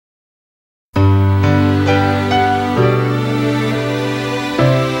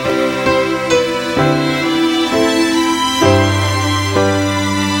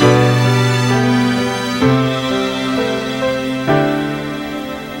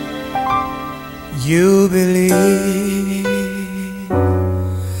You believe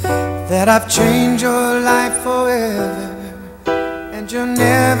that I've changed your life forever, and you're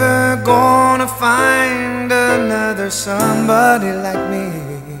never gonna find another somebody like me.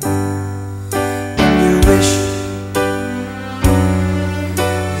 And you wish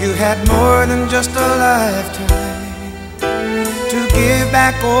you had more than just a lifetime to give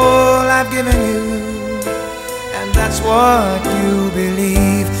back all I've given you, and that's what you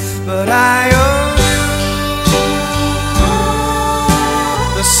believe. But I owe you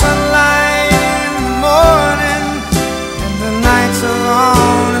the sunlight in the morning and the nights of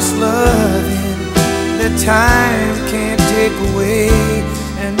honest loving that time can't take away.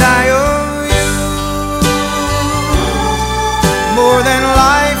 And I owe you more than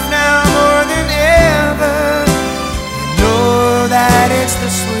life now, more than ever. I know that it's the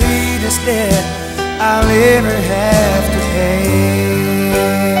sweetest debt I'll ever have to pay.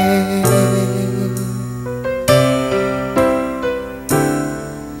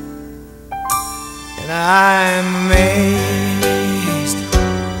 I'm amazed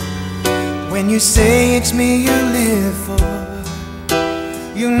when you say it's me you live for.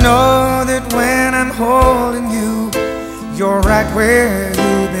 You know that when I'm holding you, you're right where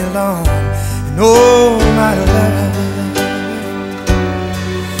you belong. And oh my love,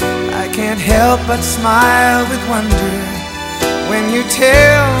 I can't help but smile with wonder when you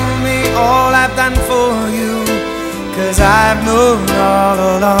tell me all I've done for you, 'cause I've known all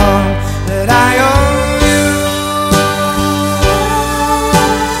along that I owe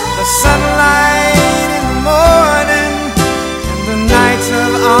the sunlight in the morning and the nights of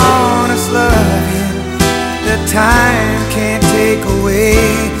honest loving that time can't take away.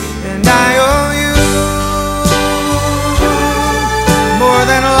 And I owe you more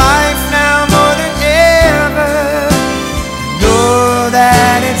than life now, more than ever. I know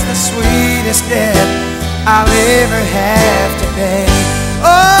that it's the sweetest debt I'll ever have to pay. Oh,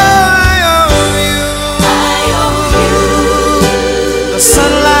 I owe you the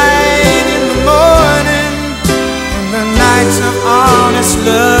sunlight in the morning and the nights of honest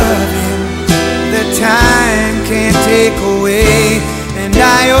loving that time can't take away. And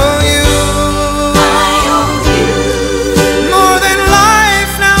I owe you more than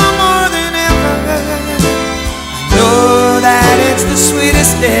life now, more than ever. I know that it's the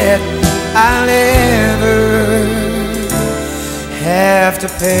sweetest debt I'll ever have to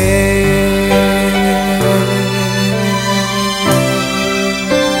pay.